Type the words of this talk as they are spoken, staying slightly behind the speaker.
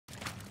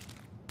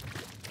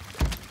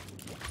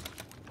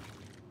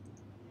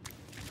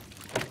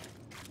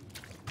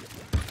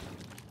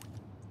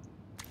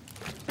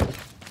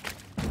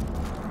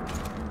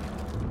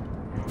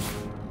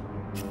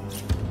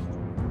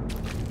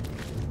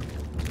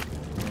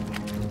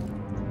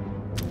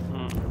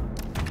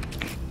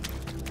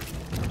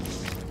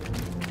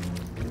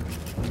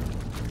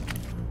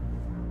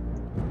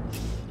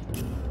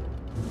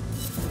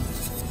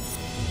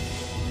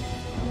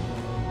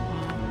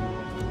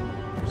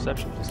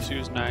Perception +2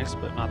 is nice,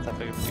 but not that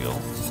big of a deal.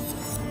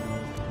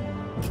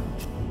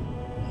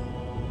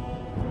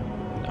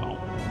 No.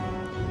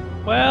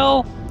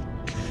 Well...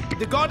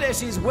 The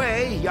goddess's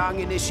way, young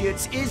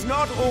initiates, is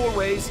not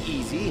always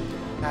easy.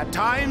 At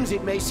times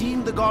it may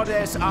seem the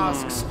goddess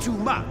asks too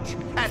much.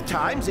 At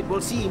times it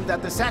will seem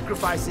that the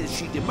sacrifices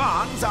she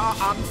demands are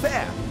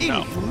unfair,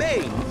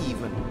 inhumane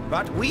even.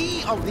 But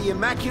we of the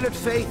Immaculate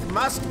Faith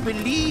must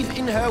believe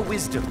in her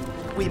wisdom.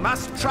 We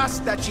must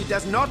trust that she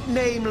does not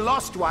name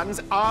lost ones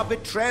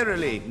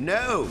arbitrarily,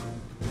 no.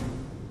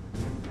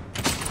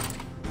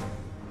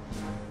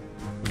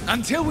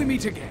 Until we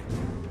meet again.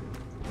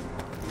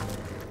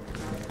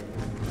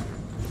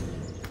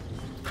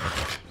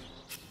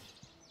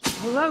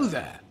 Hello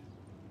there.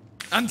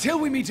 Until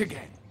we meet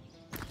again.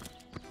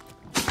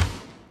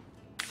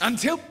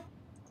 Until...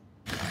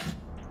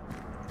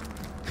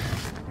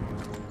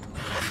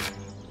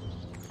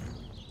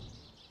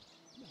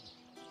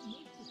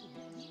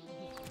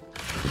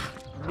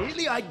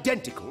 Nearly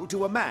identical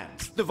to a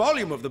man's. The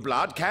volume of the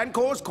blood can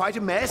cause quite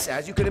a mess,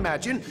 as you can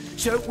imagine,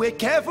 so we're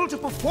careful to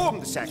perform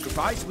the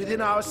sacrifice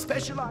within our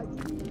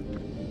specialized...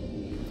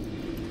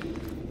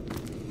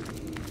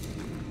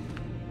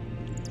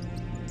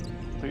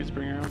 Please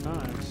bring your own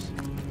knives.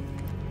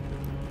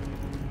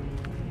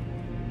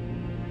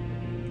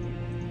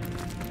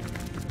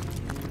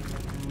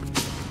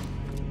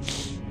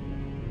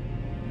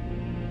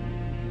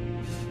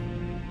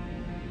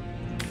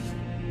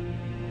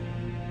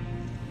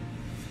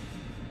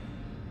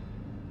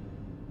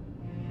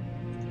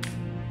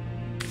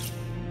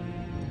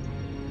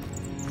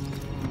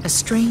 A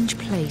strange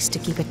place to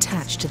keep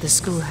attached to the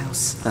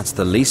schoolhouse. That's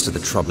the least of the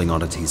troubling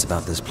oddities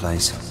about this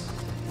place.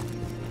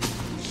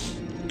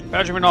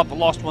 Badger me not, the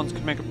lost ones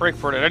could make a break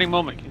for it at any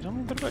moment. Can you tell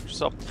me a bit about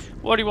yourself?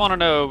 What do you want to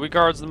know? We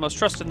guards the most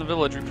trusted in the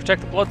village. We protect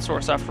the blood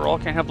source, after all.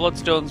 Can't have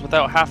bloodstones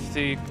without half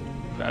the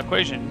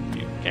equation,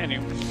 can you?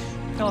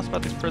 Tell us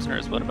about these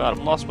prisoners. What about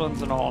them? Lost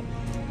ones and all.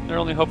 Their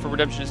only hope for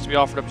redemption is to be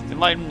offered up to the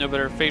enlightened. No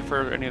better fate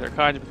for any of their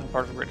kind to become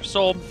part of a greater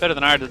soul. Better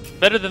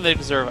than they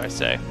deserve, I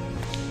say.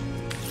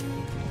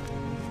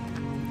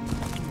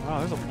 Wow,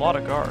 there's a lot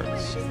of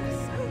guards.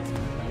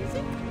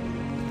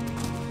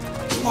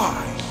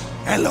 Why?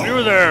 Hello.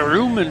 You there,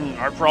 human.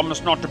 I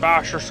promise not to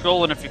bash your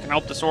skull, and if you can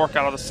help this orc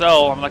out of the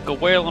cell, I'm like a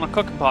whale in a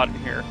cooking pot in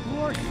here. Who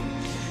are you?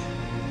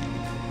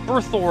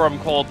 Berthor, I'm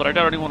called, but I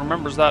doubt anyone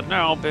remembers that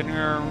now. Been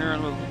here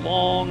nearly as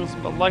long as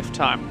a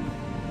lifetime.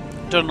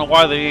 Don't know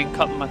why they ain't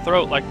cutting my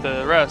throat like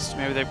the rest.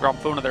 Maybe they've grabbed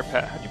phone of their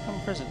pet. How'd you come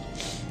in prison?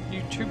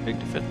 You're too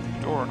big to fit the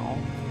door and all.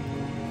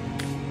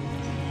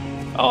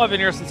 Oh, I've been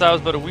here since I was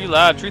but a wee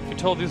lad. Truth be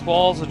told, these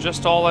walls are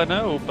just all I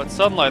know. But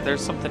sunlight,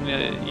 there's something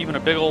even a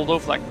big old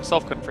oaf like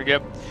myself couldn't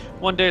forget.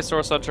 One day,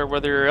 Source Hunter,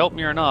 whether you help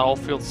me or not, I'll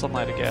feel the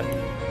sunlight again.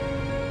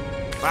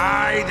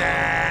 Bye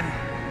then.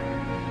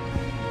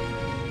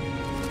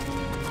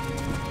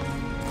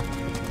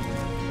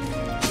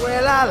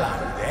 Well,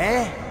 hello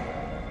there.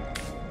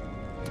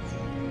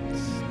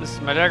 This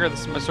is my dagger,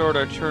 this is my sword.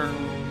 I turn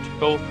to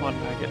both when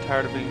I get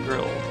tired of being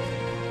grilled.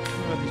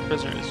 What about these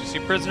prisoners? You see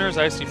prisoners?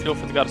 I see fuel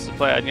for the goddess of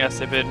blood, and yes,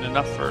 they've been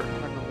enough for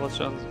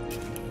bloodstones.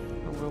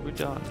 Or will be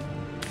done.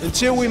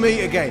 Until we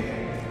meet again.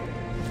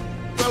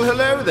 Well,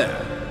 hello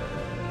there.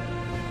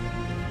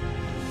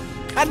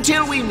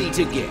 Until we meet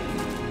again.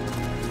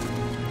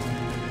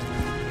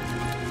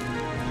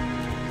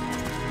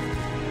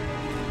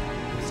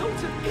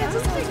 Let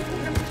us take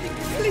everything,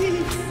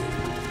 please.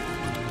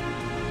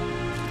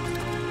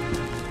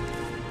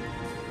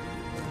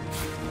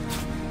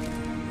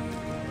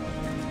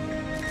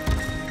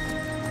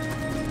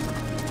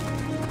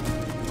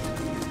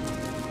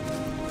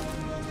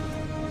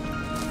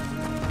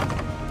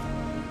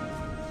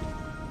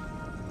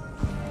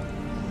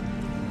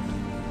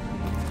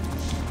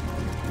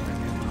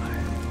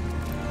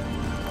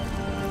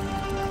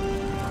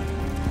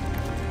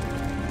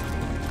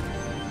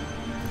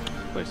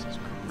 This place is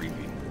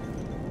creepy.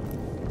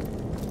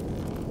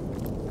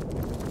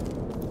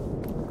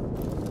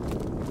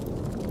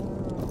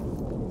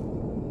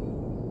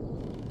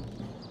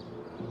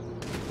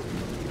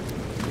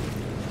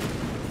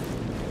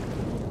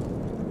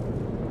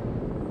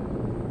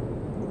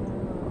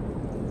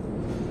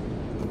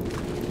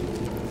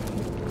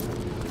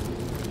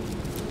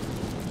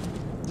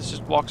 This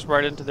just walks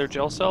right into their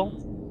jail cell?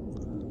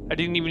 I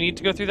didn't even need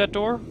to go through that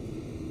door?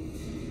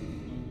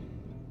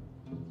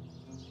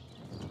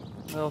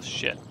 Well,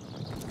 shit.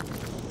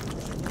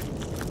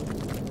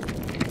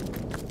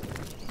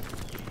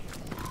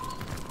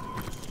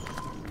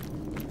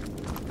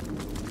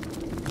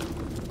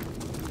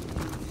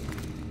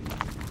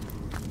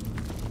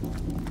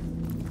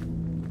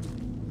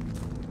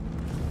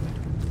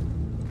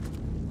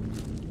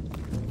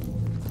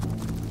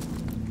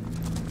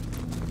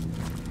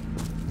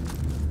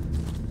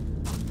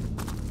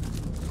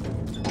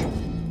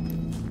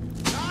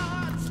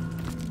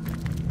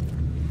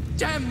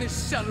 Damn this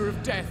cellar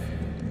of death!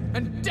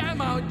 And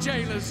damn our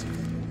jailers!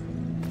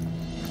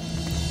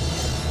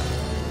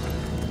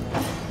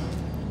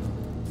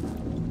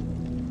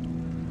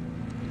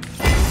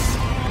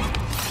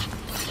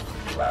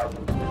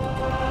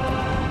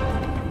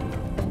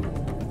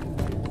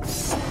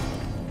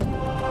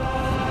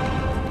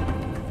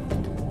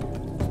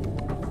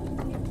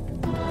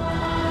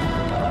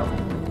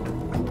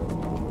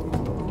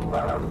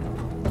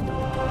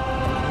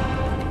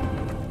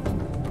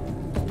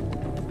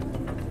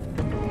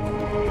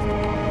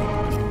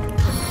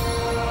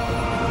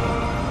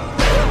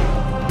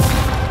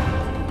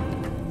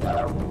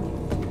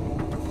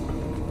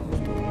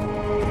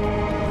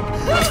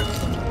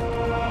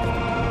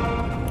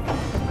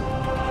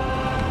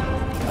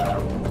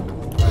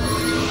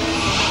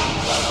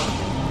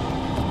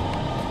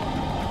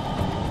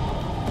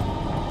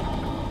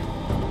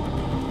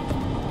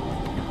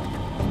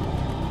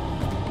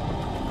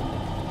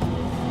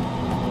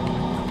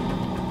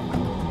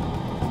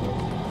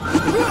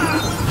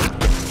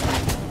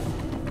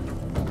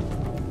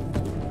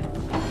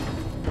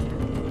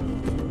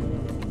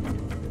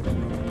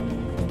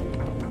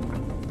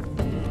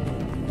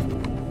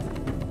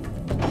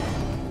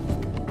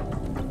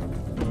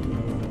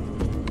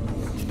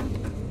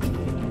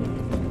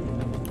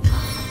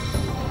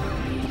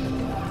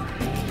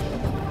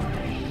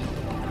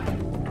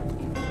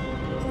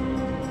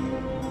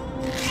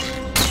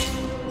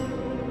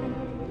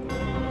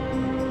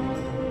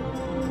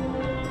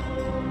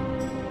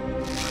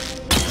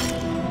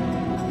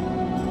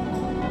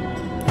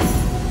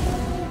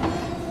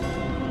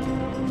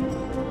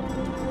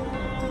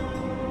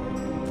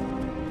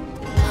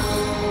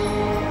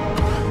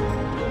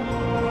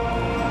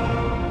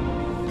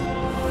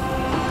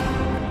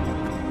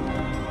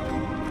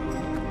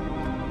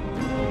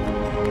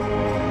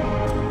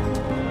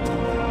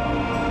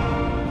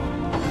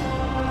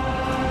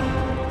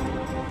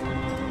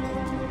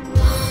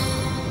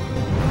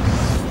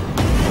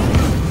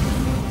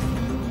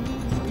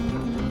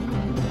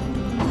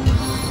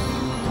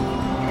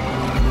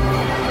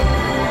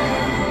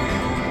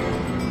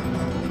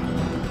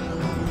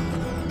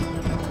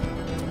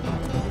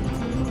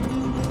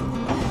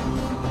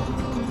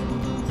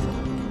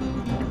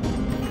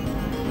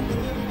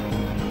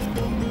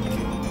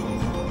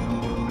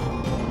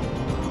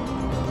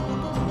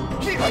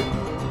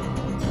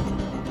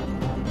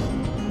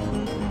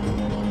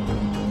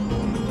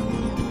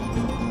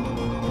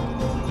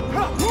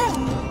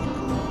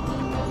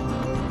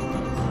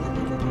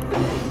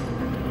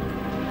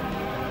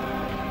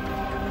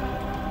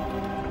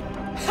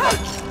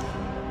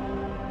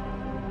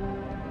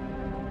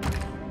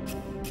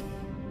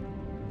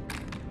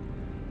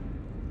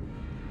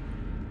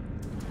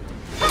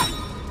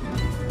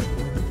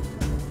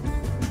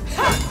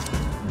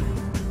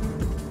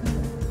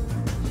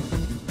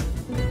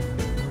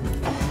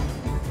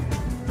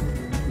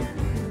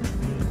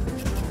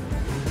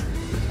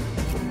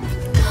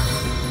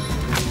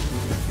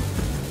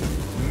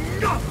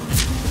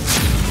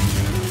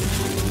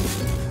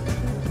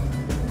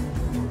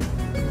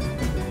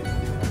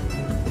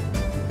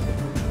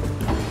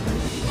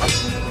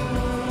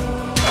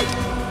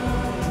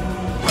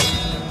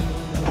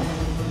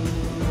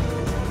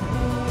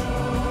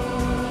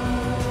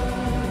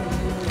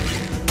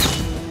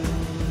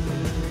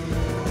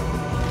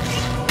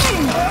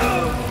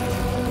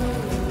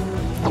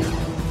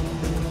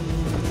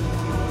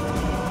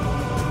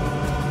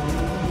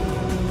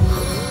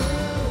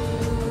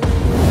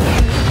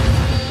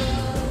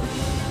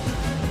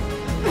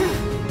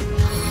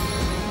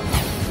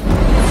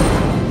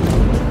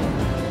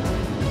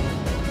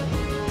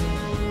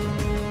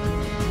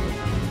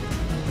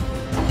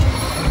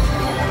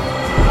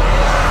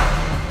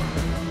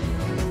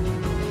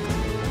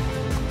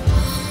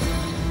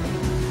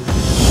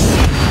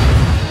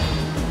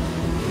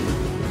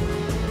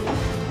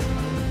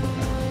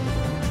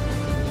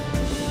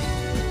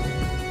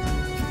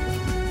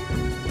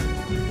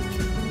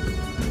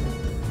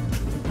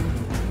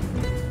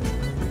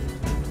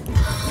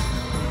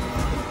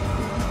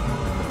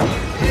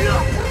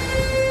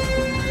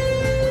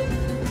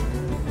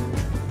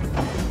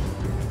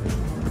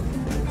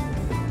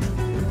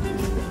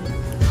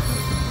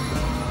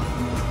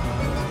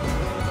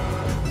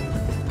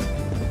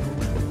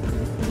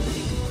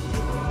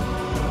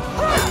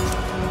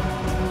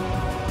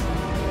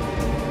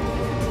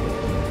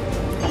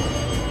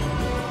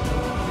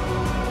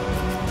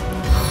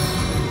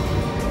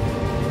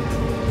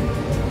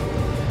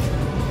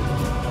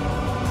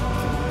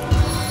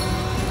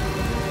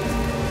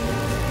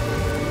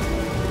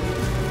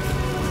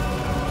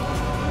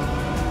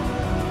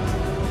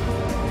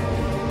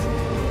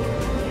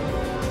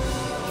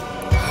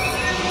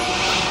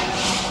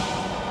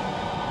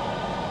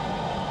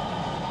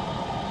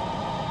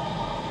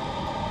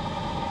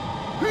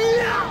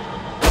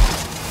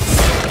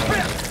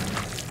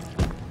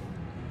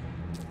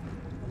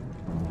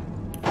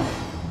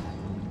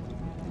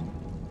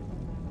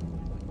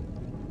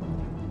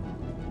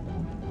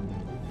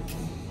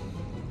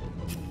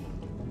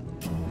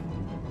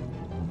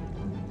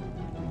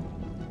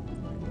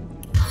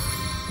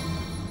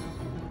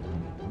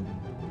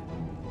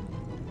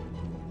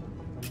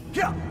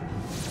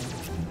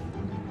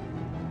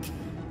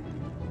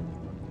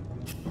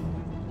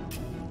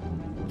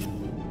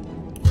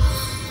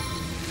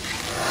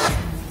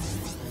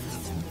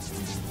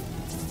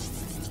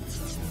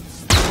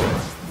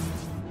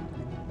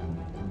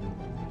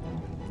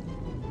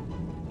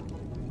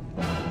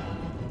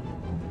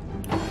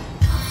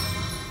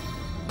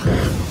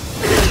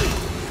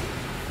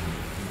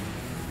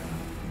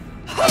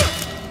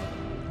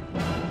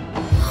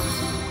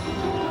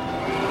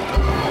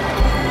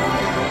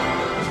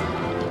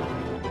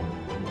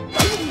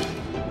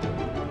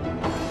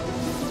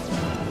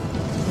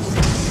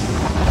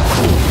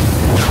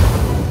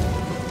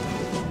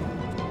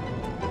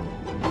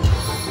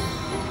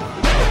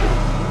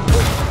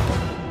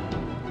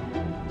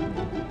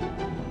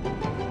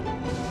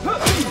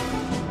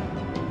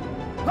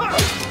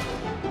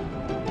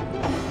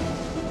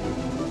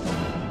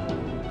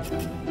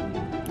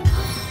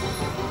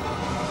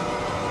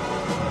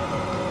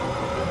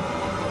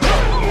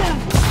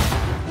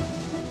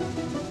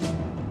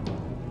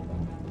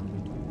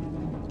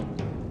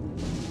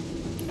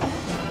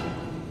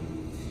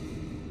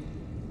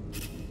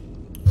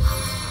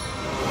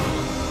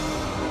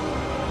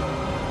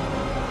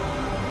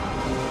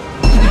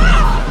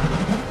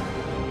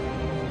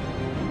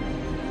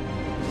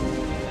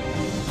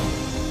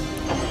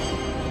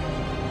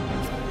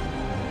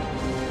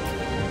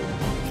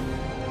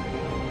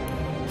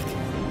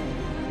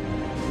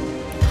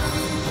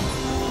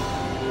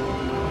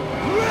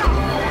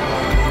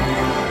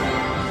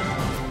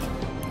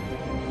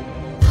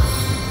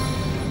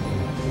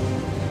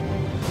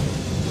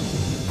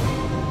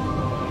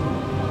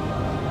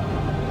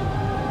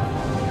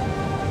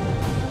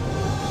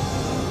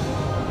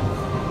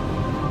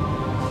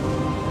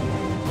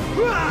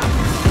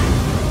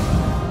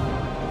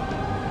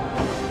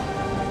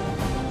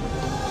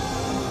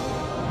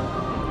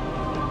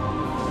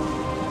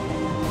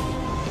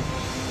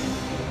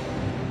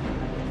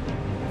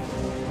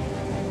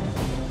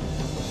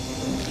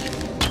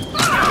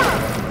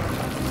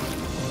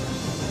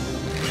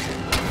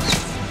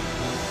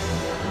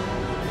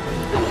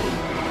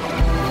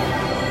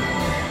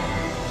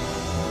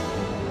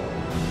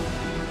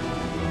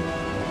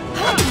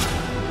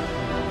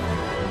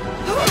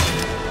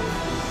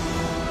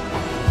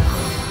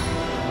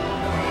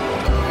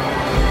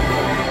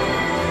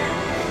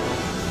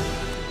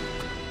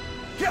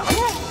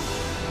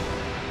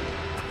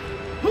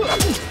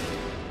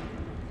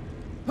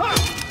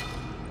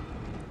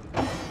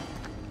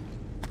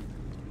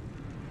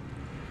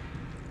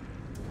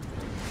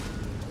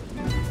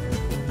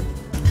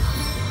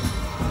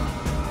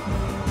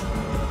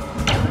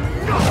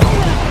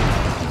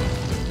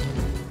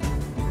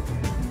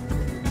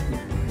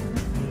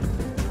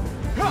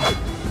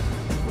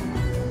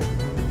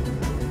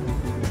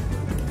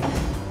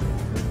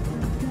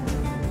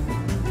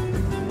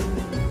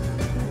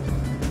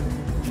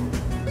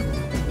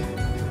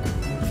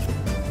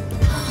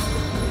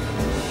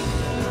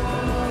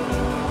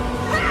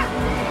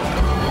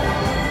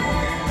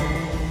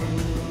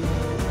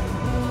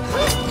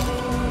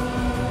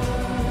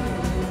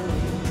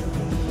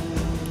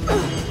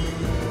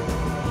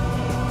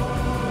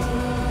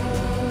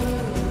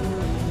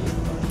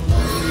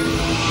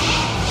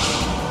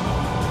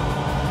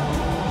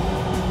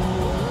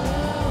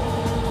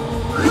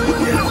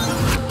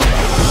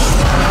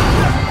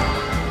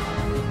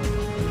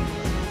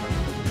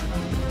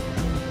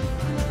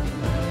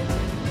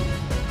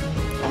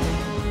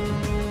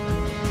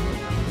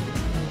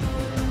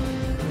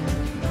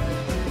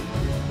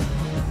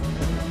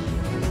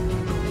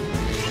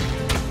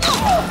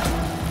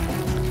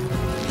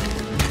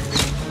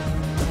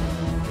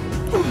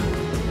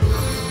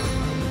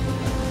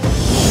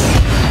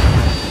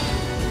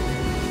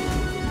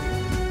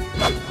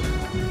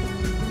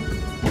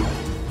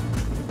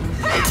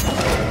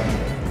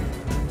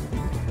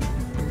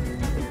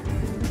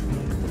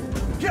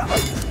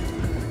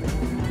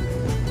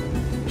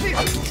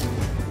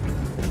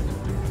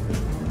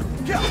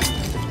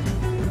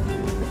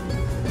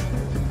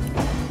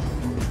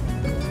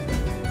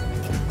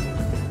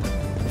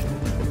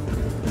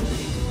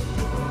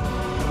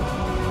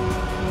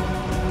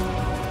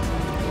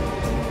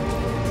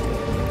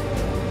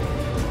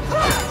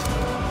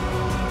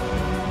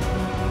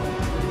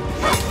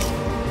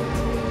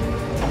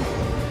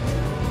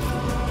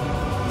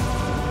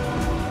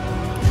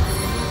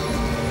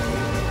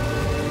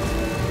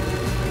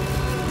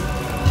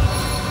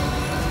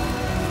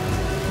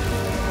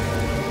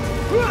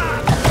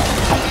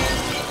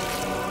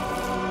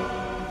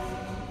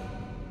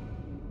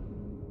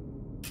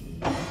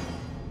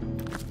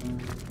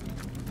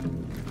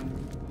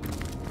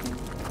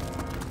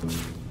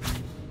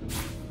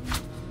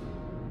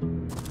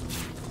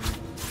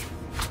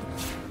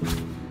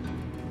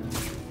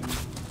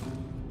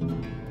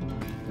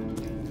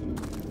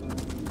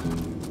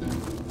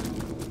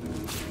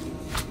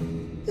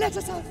 Let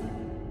us out.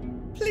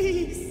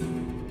 Please.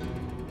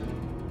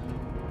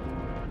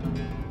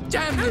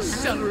 Damn this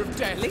cellar of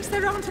death! At least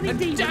there aren't any And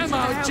demons damn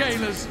our about.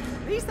 jailers!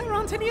 At least there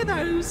aren't any of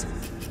those.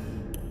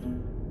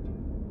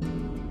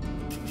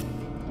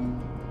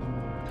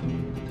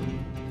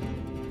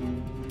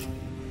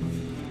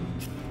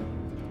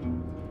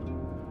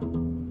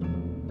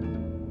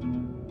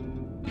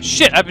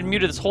 Shit, I've been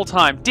muted this whole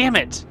time. Damn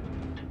it!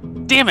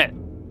 Damn it!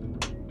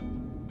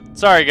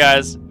 Sorry,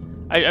 guys.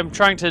 I'm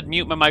trying to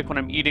mute my mic when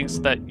I'm eating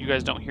so that you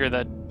guys don't hear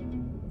that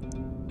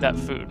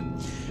food.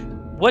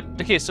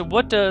 Okay, so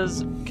what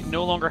does can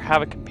no longer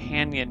have a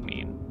companion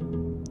mean?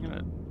 I'm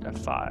gonna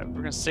F5. We're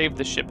gonna save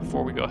this shit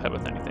before we go ahead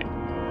with anything.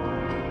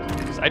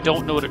 Because I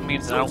don't know what it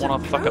means and I don't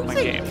want to fuck up my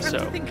game, Come so.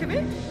 to think of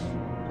it.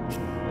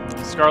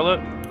 Scarlet.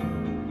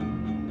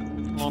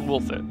 Lone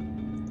Wolf it.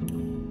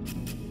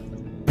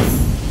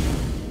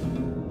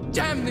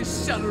 Damn this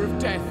cellar of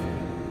death!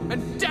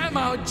 And damn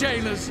our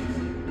jailers!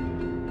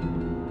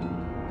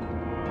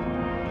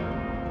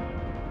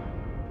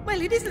 Well,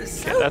 it isn't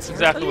so Okay, that's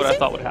exactly terrible, what is I it?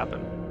 thought would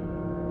happen.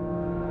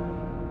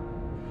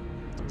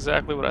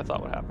 Exactly what I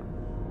thought would happen.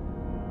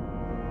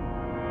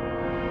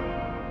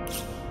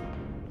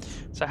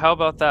 So how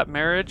about that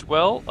marriage?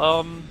 Well,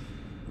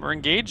 we're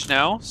engaged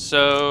now,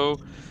 so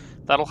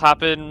that'll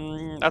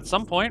happen at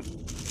some point.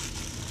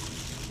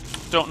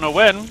 Don't know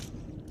when.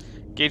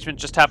 Engagement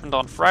just happened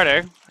on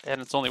Friday, and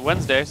it's only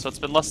Wednesday, so it's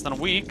been less than a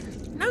week.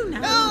 No,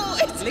 no. Oh,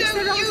 it's At least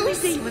there no aren't any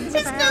use. demons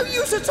It's no about.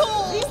 use at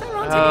all. At least there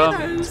aren't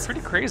any of It's those.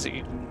 pretty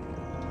crazy.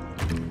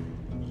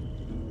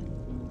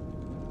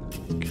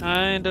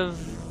 Kind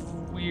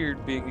of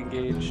weird being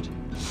engaged.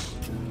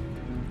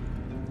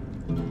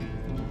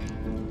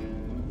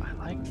 I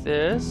like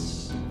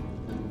this.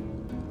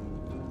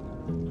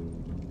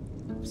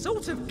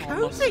 Sort of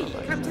Almost cozy,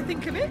 like come to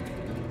think of it.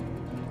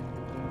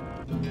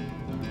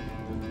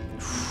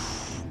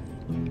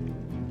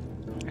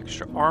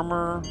 Extra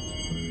armor.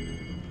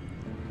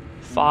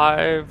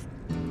 5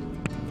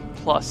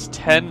 plus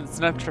 10. It's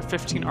an extra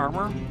 15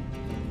 armor.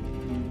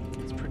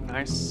 It's pretty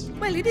nice.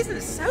 Well, it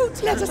isn't so Let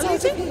terrible, us is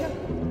out it? of here.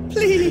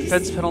 Please.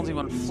 Defense penalty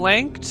when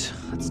flanked.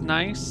 That's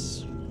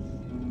nice.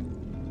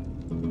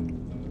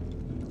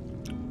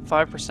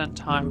 5%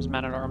 times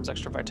man-at-arms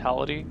extra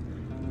vitality.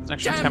 It's an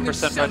extra Damn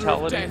this 10% cellar of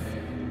vitality. death!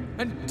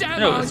 And damn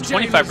No, our it's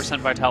jailers! 25%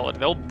 vitality.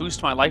 They'll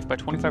boost my life by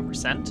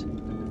 25%.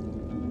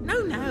 No,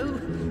 no.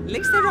 At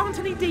least there aren't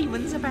any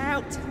demons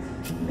about.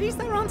 At least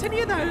there aren't any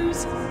of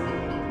those.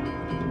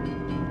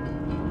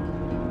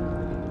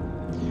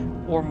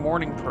 Or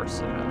morning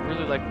person. I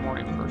really like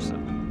morning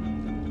person.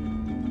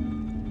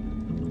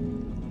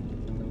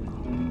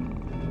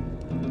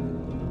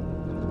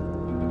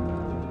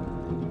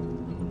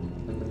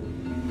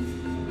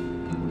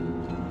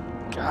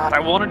 God, I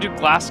want to do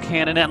glass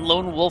cannon and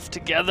lone wolf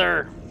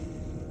together.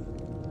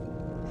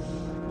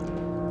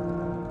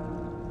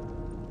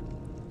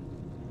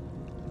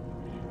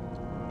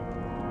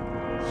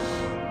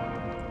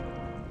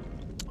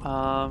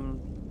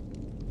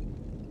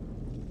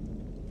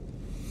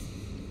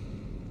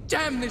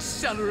 Damn this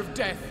cellar of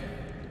death!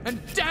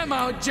 And damn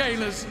our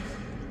jailers!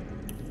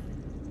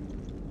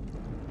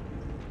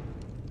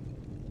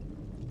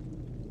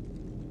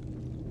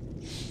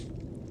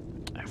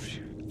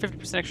 After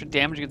 50% extra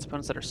damage against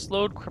opponents that are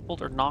slowed,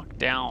 crippled, or knocked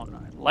down.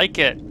 I like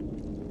it.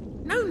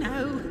 No,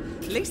 no.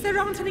 At least there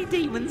aren't any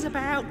demons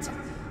about.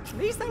 At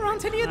least there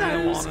aren't any of I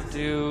those. want to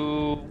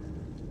do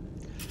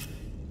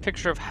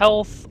picture of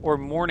health or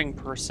morning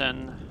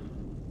person.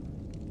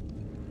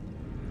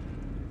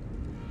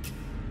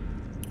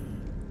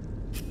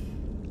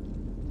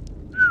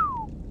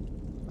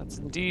 That's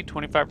indeed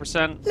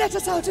 25%, Let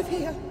us out of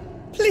here.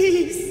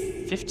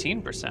 Please.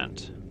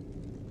 15%.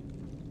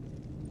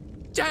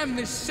 Damn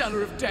this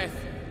cellar of death!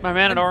 My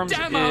man-at-arms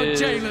Damn our is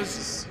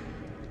jailers!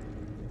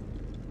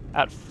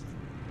 at.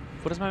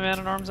 What is my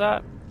man-at-arms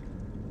at?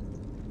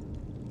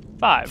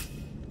 5.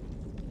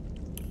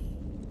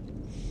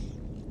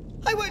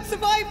 I won't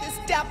survive this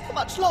damp for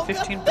much longer.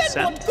 15%?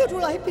 Then what good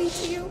will I be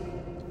to you?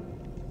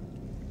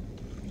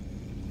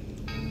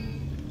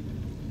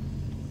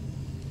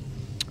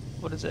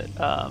 What is it?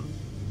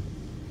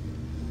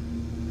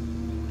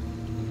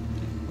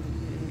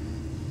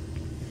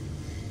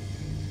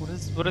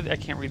 What are I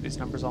can't read these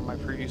numbers on my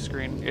preview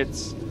screen.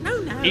 It's No,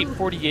 no.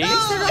 848. At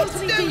least there aren't It's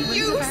any no demons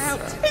use. about.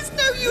 It's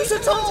no At use least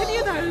at there aren't any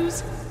all. of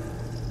those.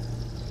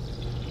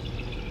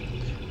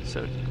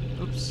 So,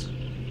 oops.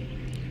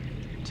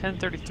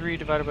 1033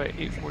 divided by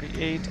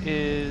 848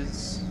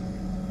 is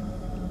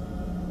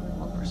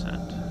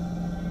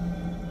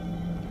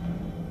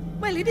 1%.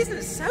 Well, it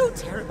isn't so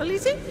terrible,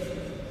 is it?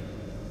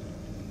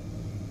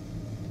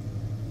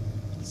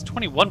 It's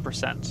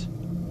 21%.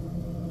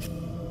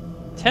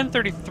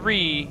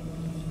 1033.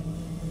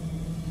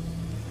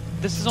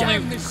 This is only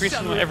Damn this increasing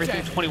cellar of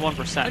everything death.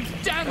 21%. And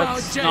damn our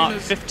That's not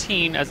jailers.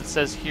 15 as it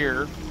says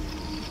here.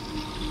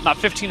 Not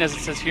 15 as it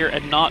says here,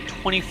 and not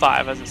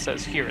 25 as it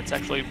says here. It's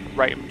actually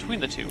right in between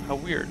the two. How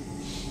weird.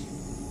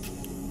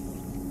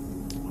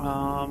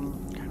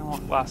 Kind of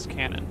want glass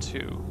cannon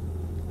too.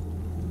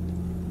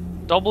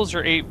 doubles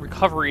your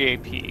recovery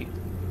AP.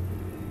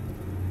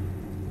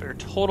 But your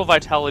total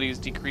vitality is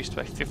decreased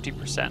by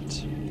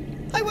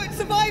 50%. I won't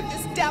survive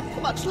this damp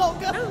for much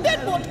longer.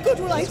 Then what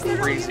good will I There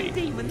be? aren't any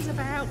demons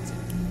about.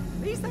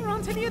 At least there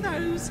aren't any of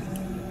those.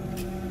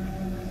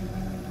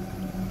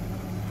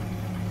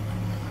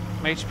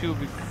 My HP will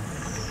be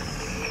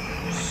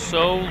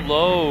so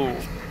low.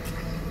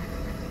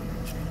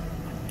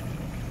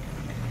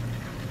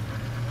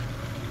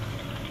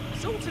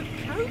 Sort of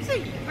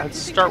cozy. I'd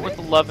start with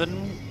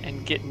 11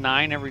 and get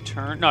 9 every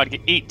turn. No, I'd get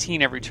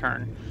 18 every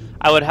turn.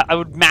 I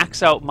would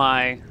max out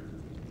my.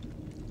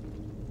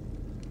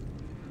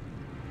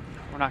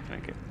 We're not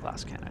going to get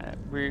glass cannon.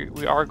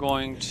 We are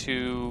going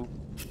to.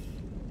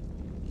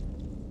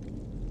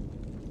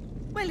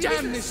 Well,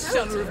 Damn this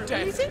cellar of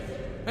death!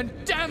 And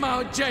damn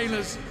our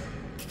jailers!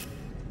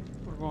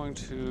 We're going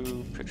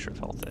to picture of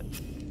health it.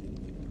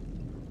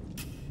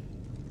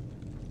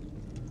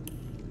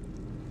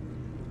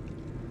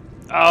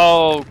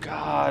 Oh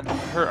God,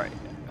 her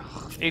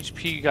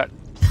HP got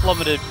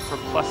plummeted for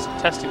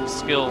testing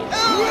skills.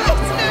 Oh, it's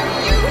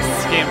no use.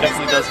 This game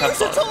definitely does have at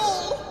bugs.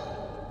 all.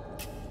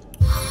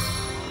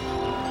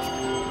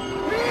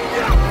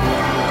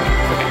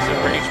 Okay, so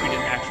her HP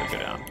didn't actually go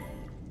down.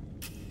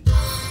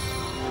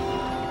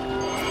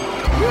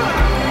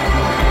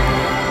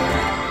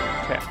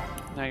 Okay,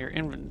 now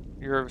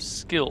your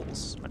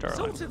skills, my darling.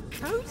 Sort of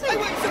cozy. I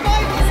won't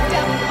survive this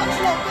damp for much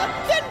longer.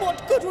 Then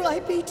what good will I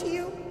be to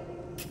you?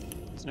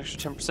 It's an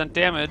extra 10%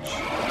 damage.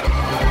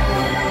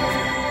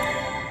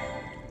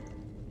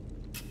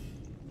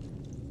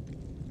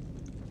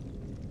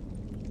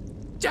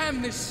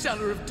 Damn this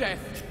cellar of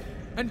death!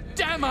 And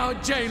damn our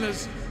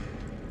jailers!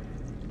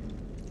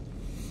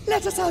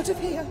 Let us out of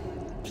here,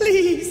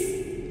 please.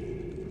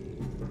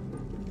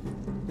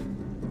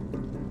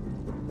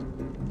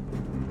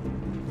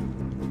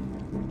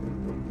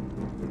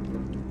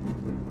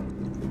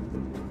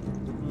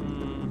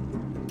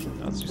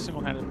 Let's do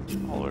single-handed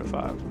all the way to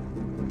 5.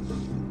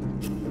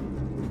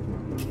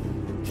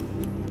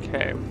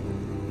 Okay.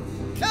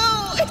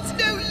 Oh, it's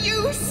no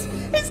use.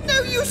 It's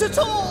no use at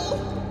all.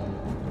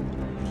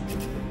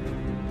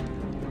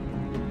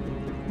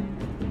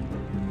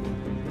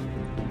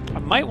 I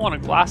might want to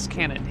glass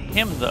cannon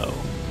him though.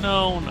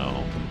 No.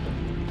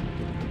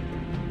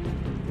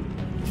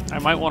 I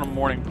might want a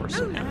morning Oh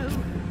person. no.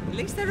 At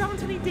least there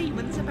aren't any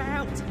demons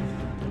about.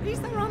 At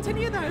least there aren't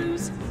any of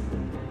those.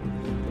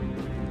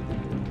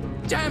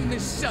 Damn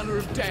this cellar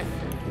of death!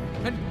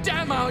 And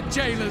damn our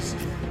jailers!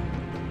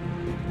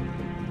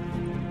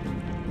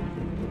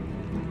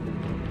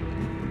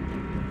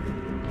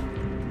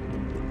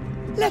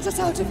 Let us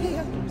out of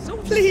here,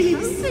 Sort please.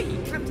 of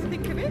cozy, come to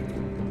think of it.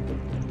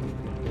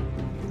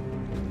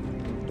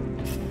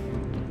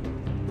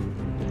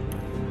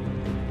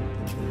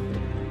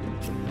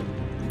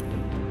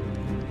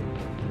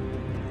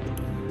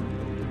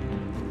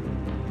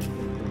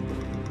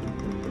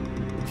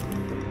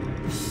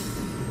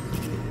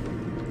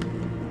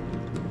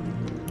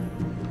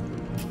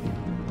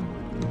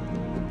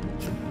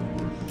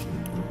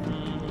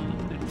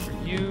 And for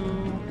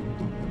you,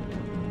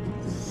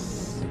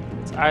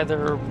 it's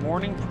either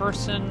morning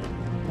person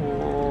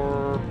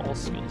or all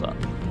skills up.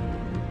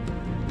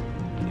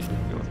 I'm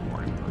gonna go with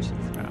morning person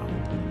for now.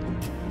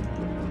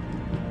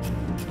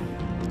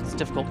 It's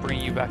difficult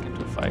bringing you back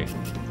into a fight.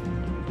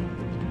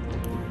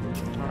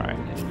 All right,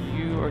 and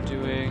you are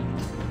doing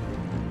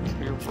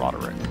your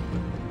Roderick.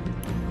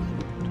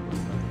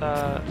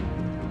 That.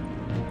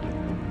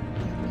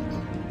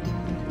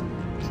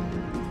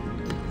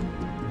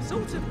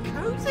 Sort of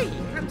cozy,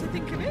 come to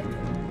think of it.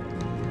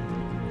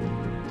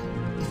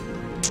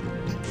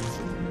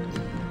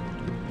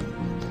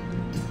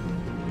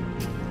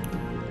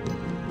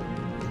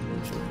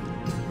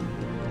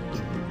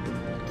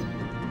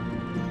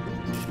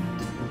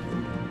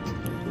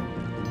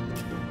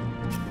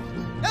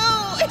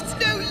 Oh, it's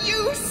no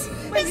use.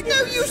 It's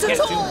no use Can't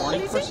at do all.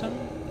 morning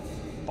person?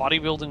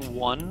 Bodybuilding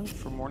 1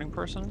 for morning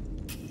person?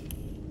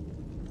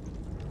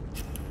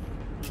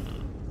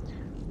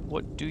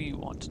 What do you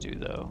want to do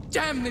though?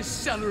 Damn this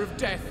cellar of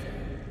death!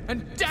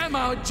 And damn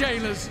our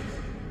jailers!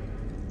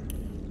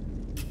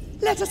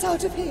 Let us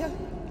out of here,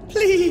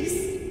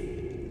 please.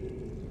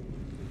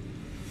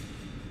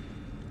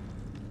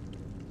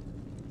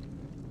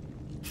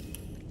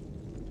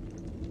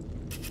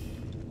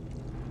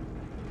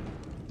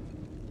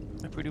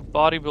 If we do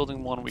bodybuilding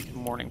 1, we can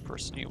morning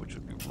person you, which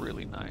would be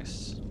really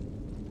nice.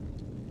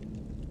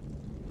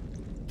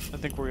 I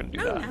think we're gonna do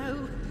Oh that.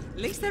 no. At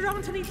least there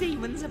aren't any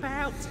demons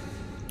about.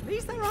 At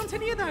least there aren't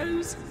any of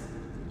those.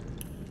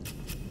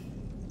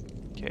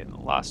 Okay, and the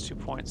last 2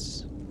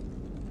 points,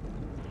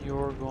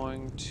 you're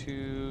going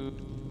to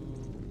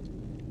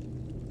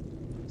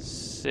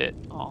sit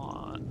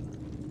on.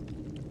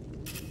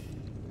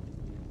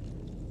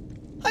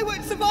 I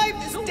won't survive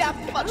this damp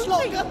for much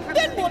longer.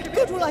 Then what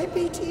good will I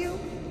be to you?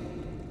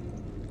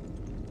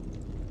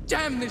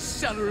 Damn this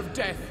cellar of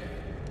death!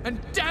 And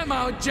damn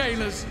our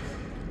jailers!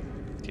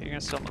 Okay, you're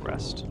gonna sit on the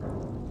rest.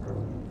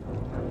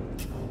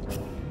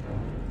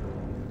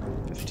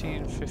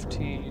 15,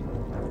 15,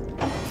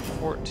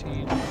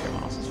 14.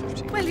 Everyone else is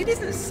 15. Well, it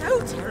isn't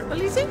so terrible,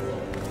 is it?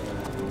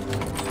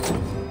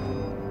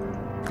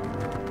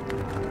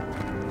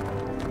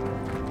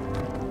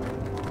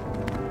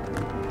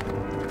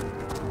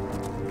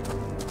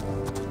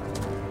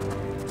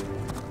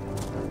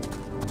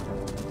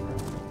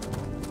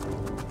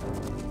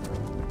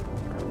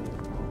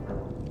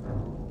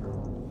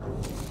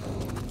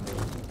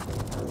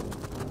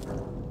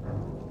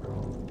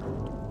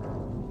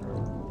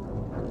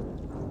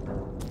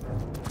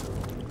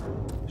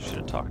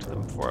 Talk to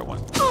them before I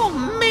went. Oh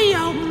me,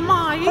 oh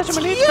my, it's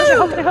Pleasure, my liege. you!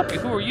 How can I help you?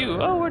 Who are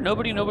you? Oh, we're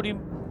nobody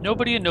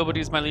and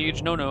nobody's my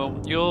liege. No.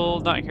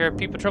 You'll not hear a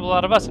peep of trouble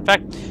out of us. In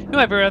fact, you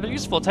might be rather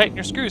useful. Tighten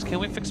your screws. Can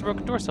we fix a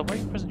broken door sill? Why are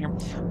you present here?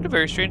 What a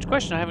very strange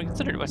question. I haven't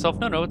considered it myself.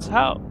 No, how's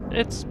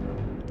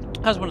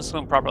one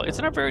swim properly? It's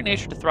in our very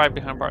nature to thrive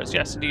behind bars.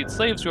 Yes, indeed.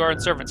 Slaves we are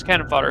and servants,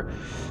 cannon fodder.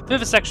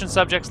 Vivisection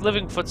subjects,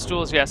 living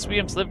footstools. Yes, we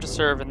imps live to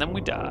serve and then we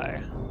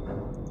die.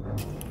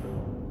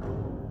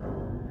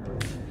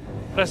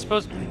 But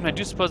I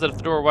do suppose that if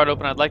the door were wide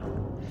open, I'd like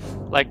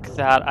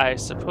that. I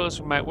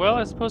suppose we might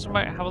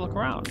have a look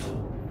around.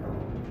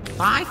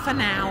 Bye for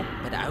now,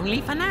 but only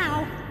for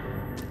now.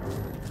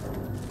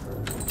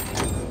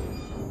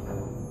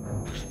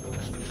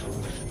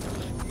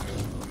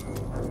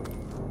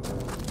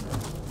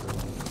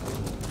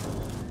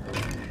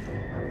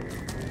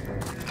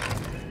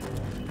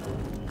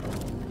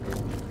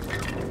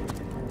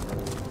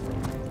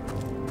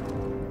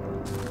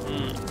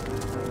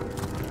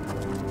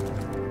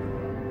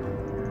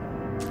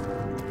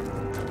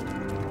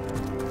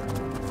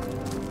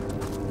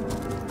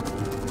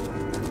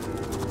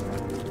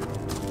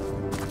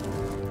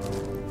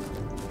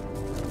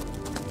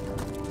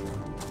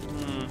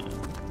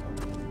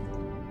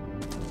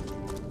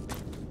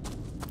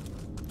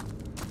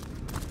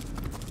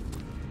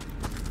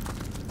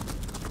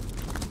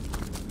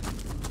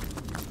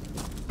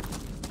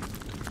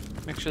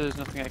 Make sure there's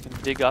nothing I can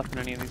dig up in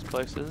any of these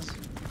places.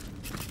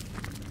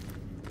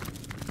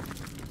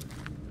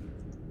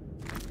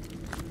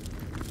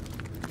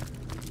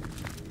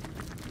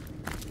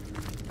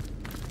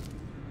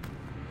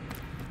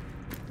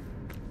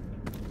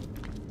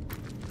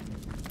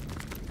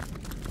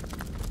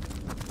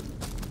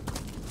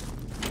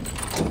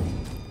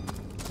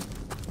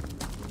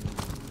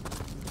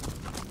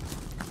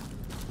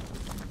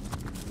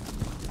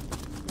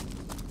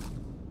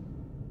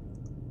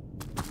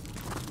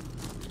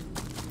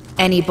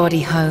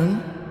 Anybody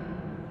home?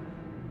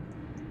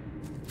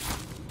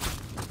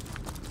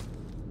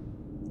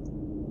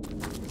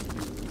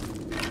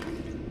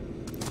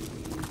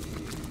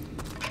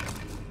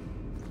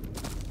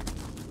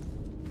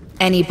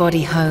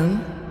 Anybody home?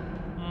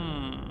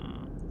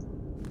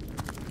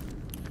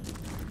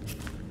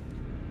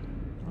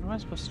 What am I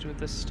supposed to do with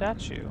this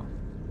statue?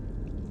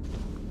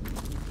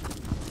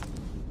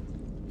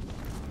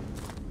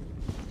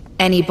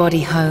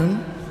 Anybody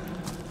home?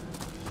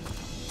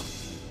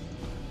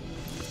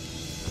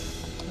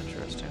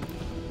 Interesting.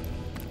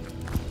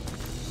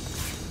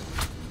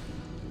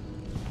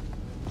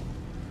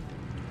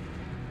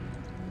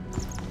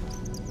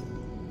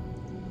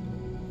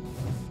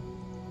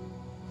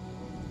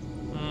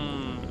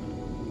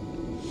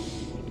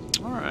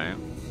 Alright.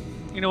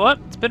 You know what?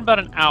 It's been about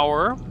an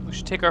hour. We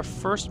should take our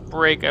first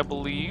break, I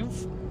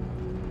believe.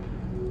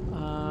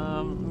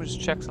 Let me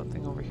just check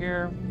something over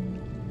here.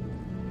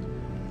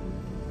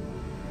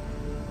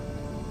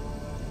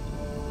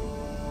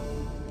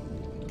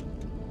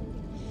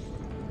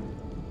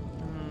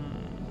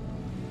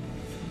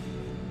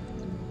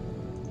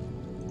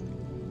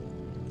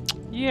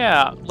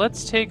 Yeah,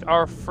 let's take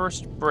our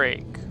first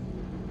break.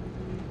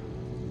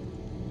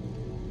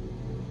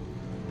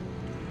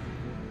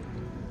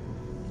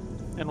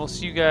 And we'll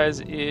see you guys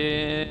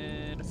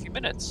in a few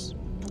minutes.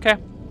 Okay.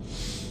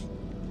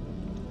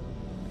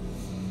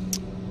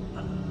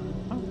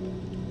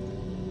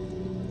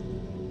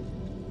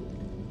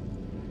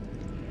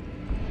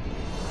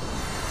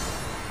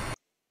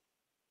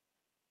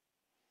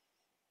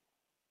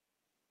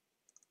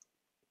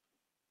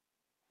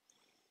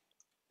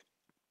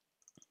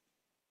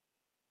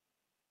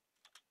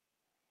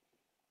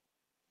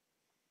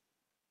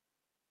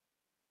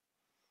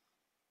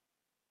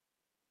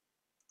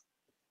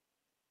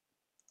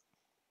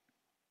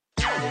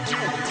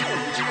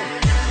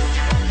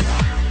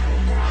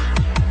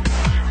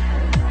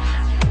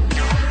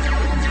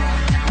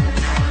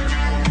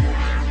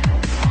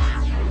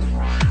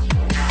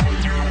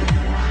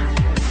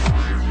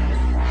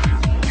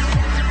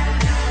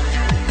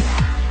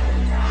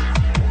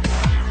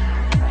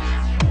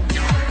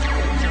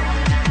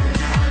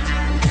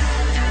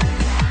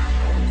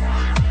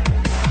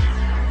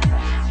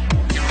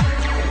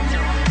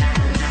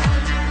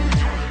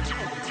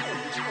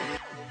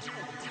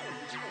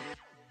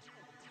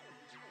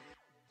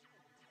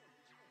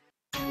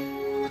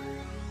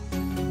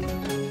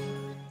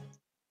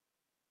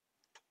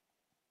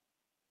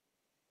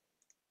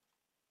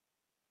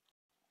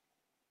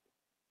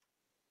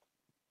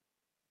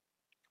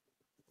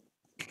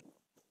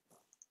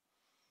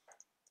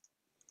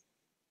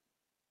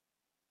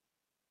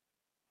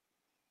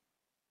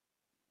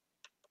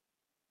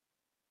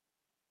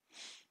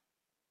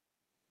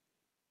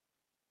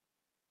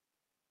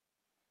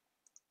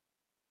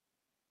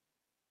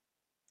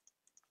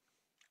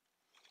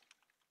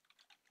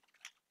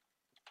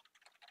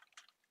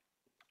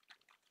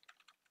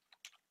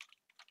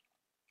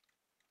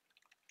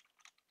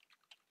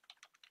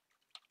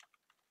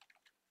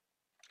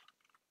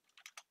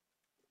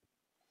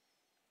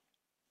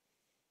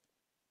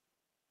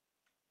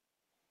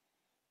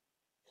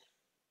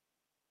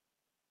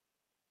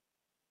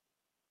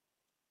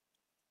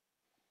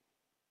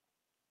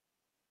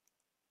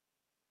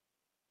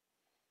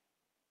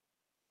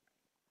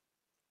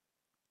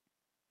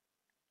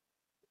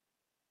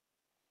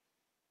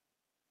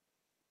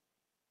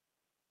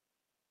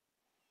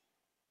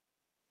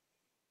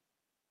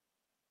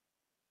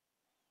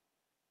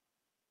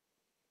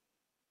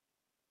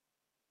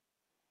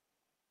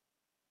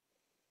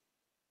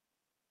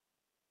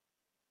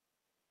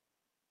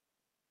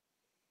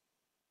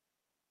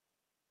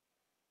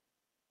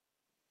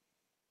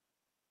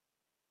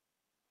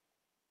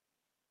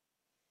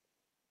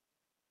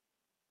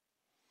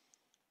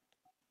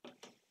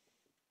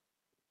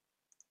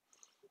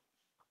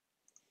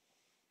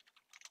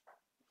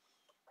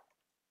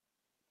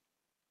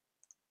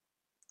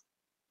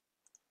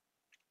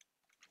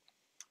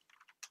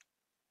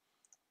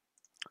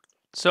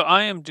 So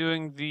I am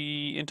doing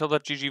the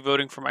Intel.gg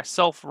voting for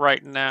myself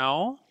right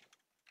now.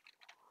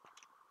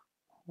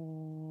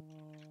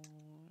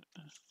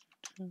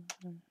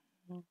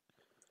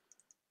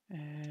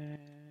 And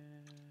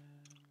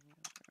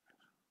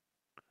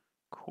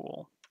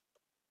cool.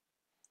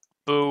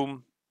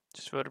 Boom.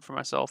 Just voted for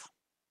myself.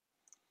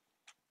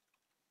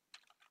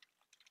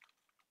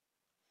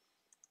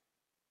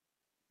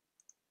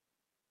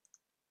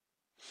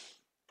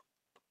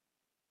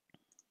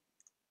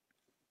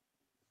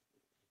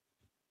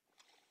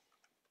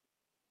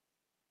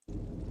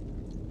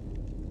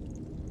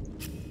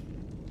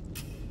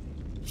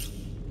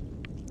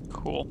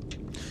 Cool.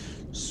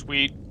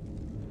 Sweet.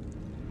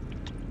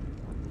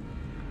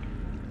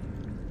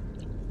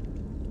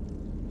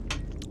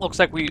 Looks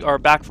like we are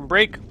back from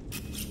break.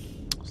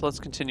 So let's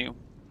continue.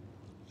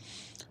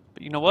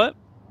 But you know what?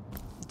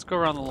 Let's go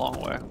around the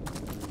long way.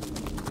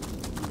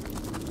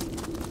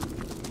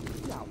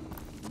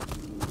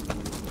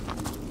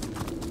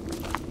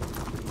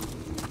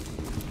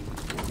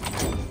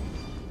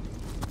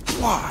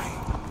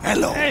 Why?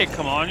 Hello. Hey,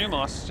 come on, you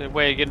must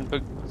way of getting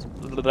big.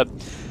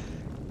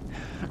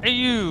 Hey,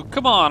 you,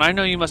 come on! I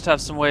know you must have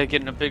some way of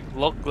getting a big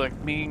look like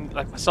me,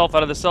 like myself,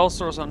 out of the cell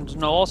source and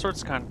know all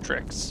sorts of kind of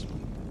tricks.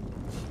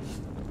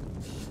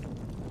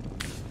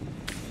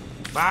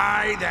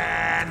 Bye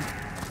then.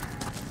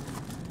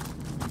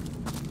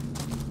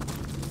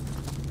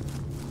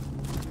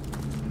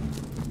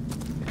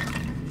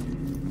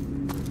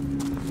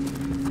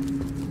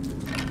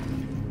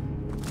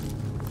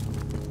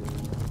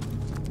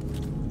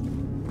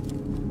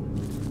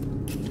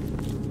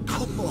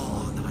 Come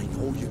on, I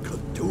know you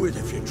could do it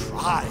if you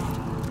tried.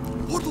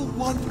 What'll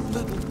one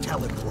little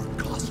teleport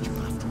cost you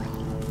after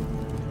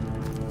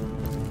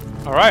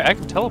all? Alright, I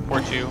can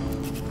teleport you.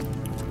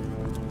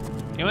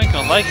 You ain't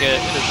gonna like it.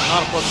 It is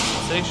not a pleasant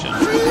sensation.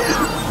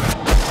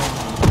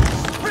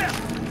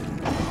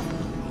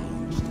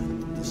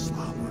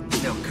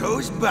 Look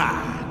who's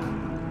back.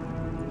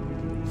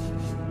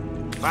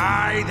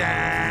 Bye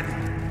then.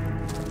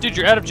 Dude,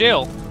 you're out of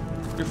jail.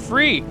 You're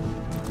free.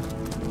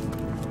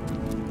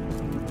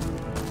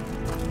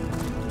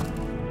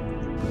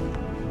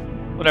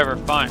 Whatever,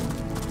 fine.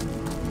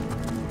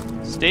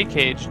 Stay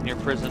caged in your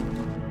prison.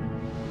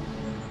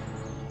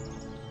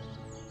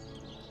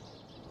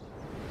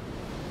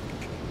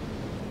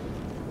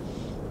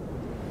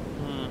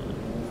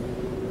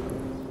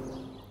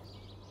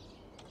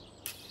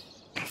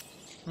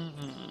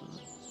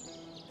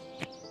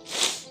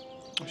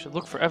 We should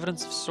look for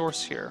evidence of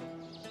source here.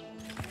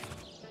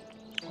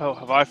 Oh,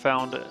 have I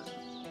found it?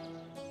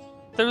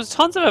 There was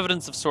tons of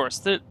evidence of source.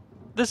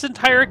 This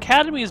entire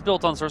academy is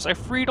built on source. I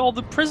freed all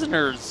the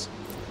prisoners.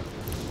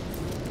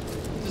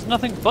 There's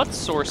nothing but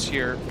source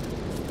here.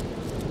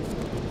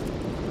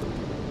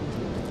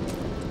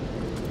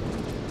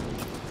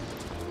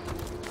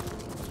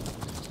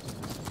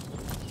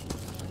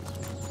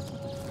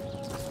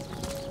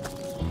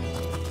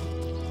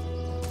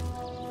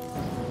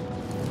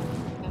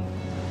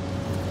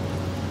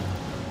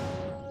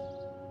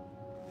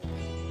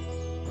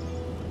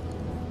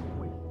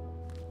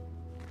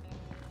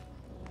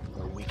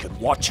 We could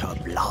watch her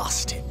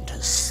blast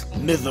into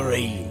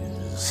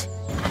smithereens.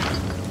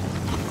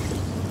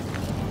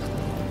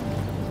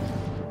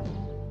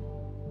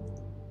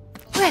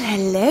 Well,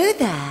 hello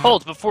there.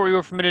 Hold, before you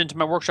are permitted into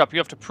my workshop, you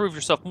have to prove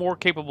yourself more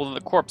capable than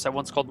the corpse I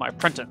once called my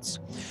apprentice.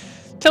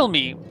 Tell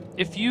me,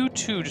 if you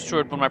too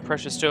destroyed one of my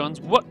precious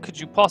stones, what could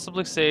you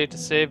possibly say to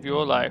save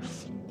your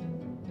life?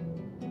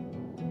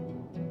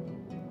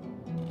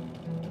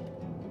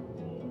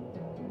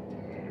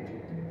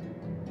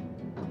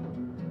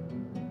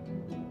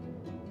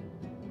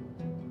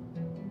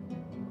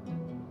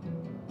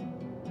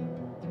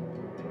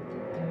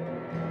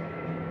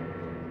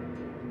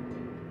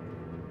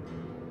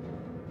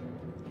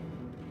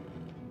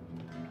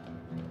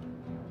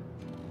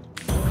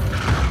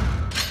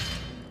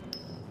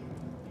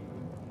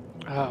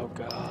 Oh,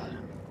 God.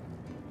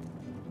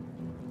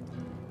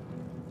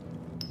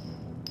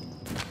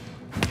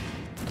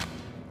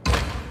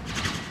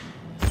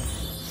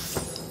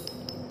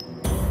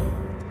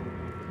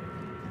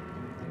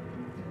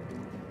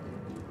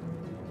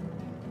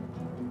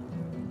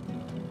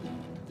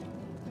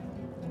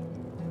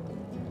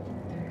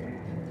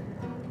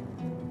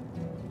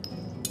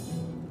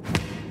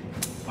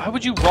 Why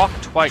would you rock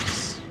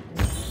twice?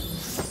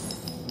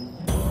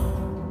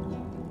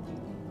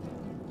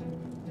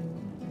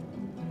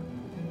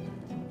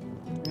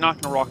 You're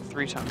not gonna rock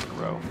 3 times in a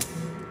row.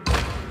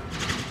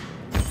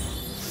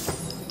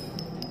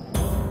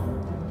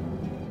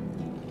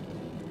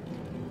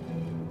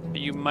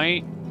 But you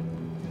might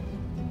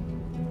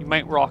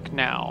rock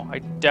now. I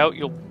doubt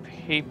you'll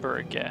paper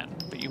again,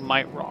 but you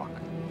might rock.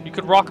 You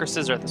could rock or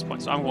scissor at this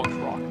point, so I'm going to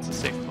rock. It's a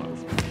safe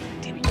move.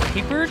 Damn it, you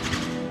papered?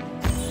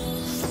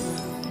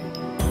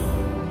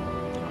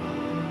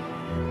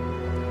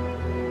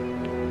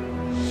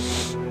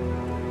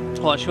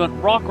 Hold on, she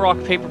went rock, rock,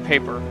 paper,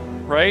 paper,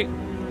 right?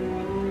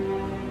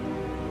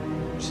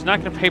 She's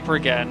not gonna paper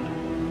again.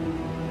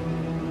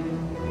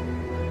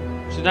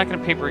 She's not going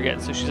to paper again,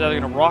 so she's either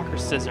going to rock or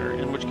scissor,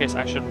 in which case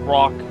I should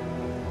rock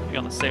to be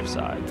on the safe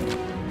side.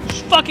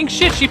 Fucking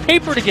shit, she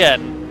papered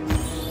again!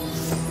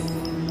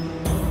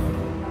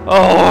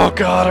 Oh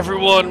god,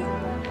 everyone!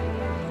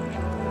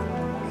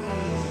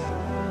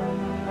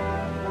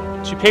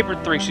 She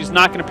papered 3, she's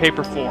not going to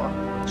paper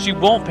 4. She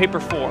won't paper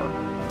 4.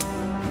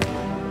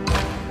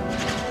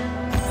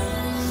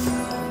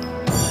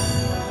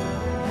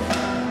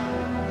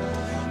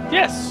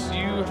 Yes,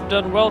 you have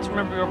done well to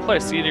remember your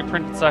place. The idiot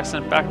prince I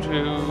sent back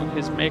to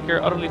his maker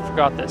utterly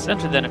forgot this.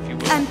 Enter then, if you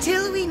will.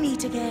 Until we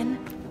meet again.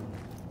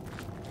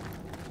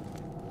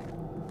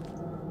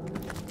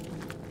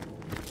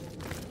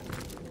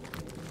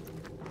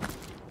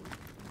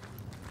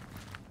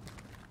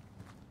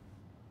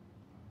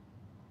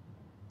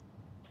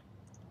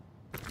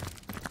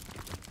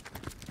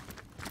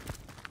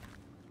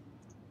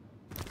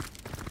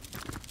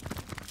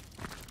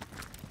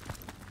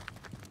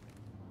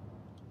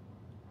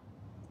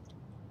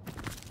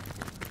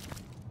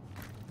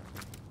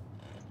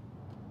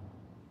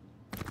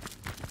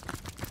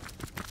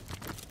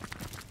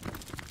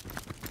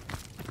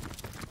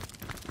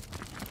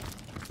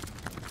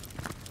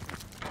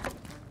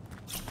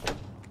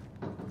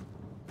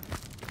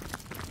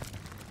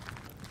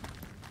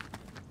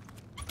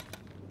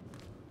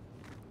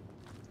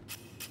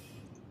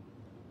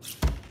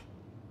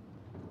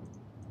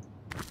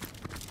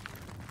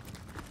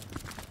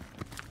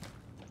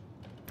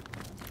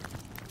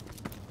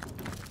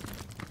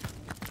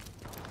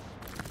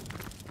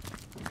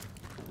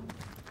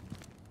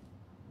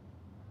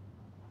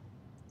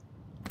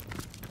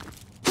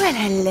 Well,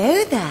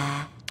 hello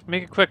there.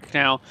 Make it quick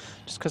now.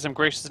 Just because I'm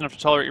gracious enough to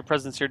tolerate your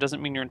presence here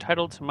doesn't mean you're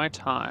entitled to my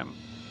time.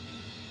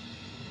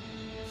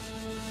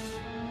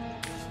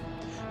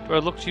 Do I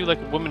look to you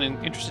like a woman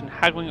interested in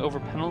haggling over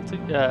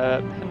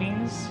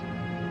pennies?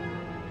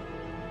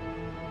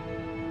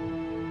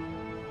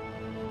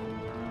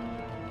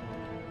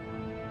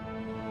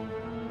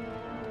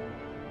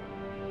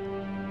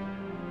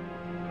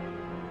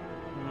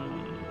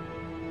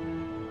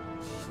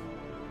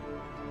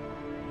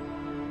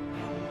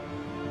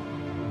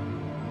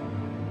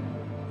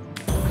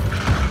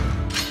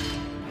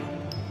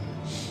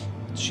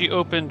 She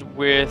opened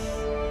with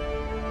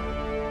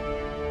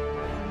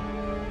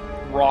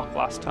rock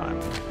last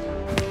time.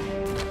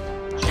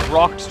 She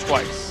rocked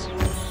twice.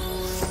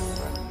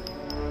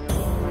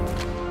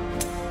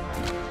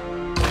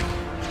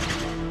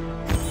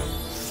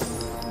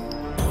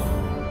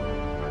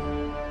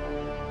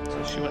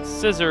 So she went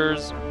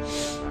scissors.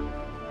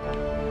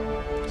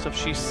 So if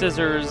she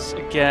scissors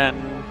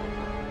again,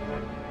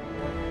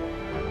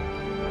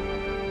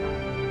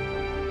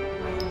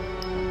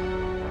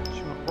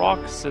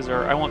 rock,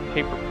 scissor. I want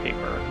paper.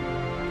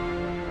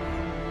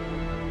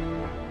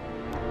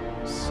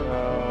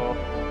 So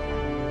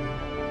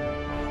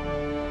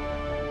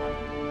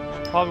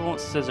she probably won't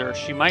scissor.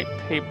 She might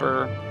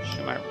paper.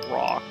 She might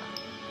rock.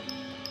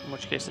 In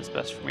which case, it's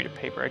best for me to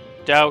paper. I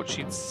doubt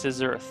she'd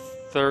scissor a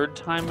 3rd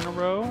time in a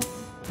row.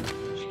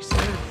 She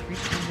scissored 3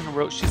 times in a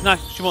row. She's not.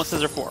 She won't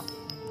scissor 4.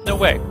 No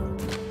way.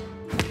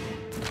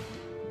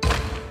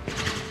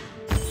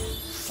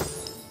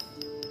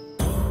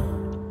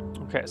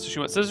 Okay, so she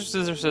went scissors,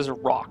 scissors, scissors,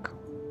 rock.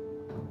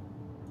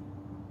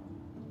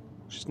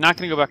 She's not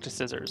going to go back to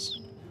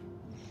scissors.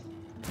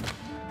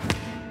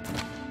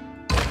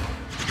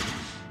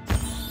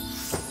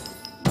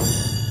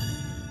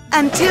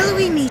 Until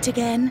we meet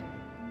again.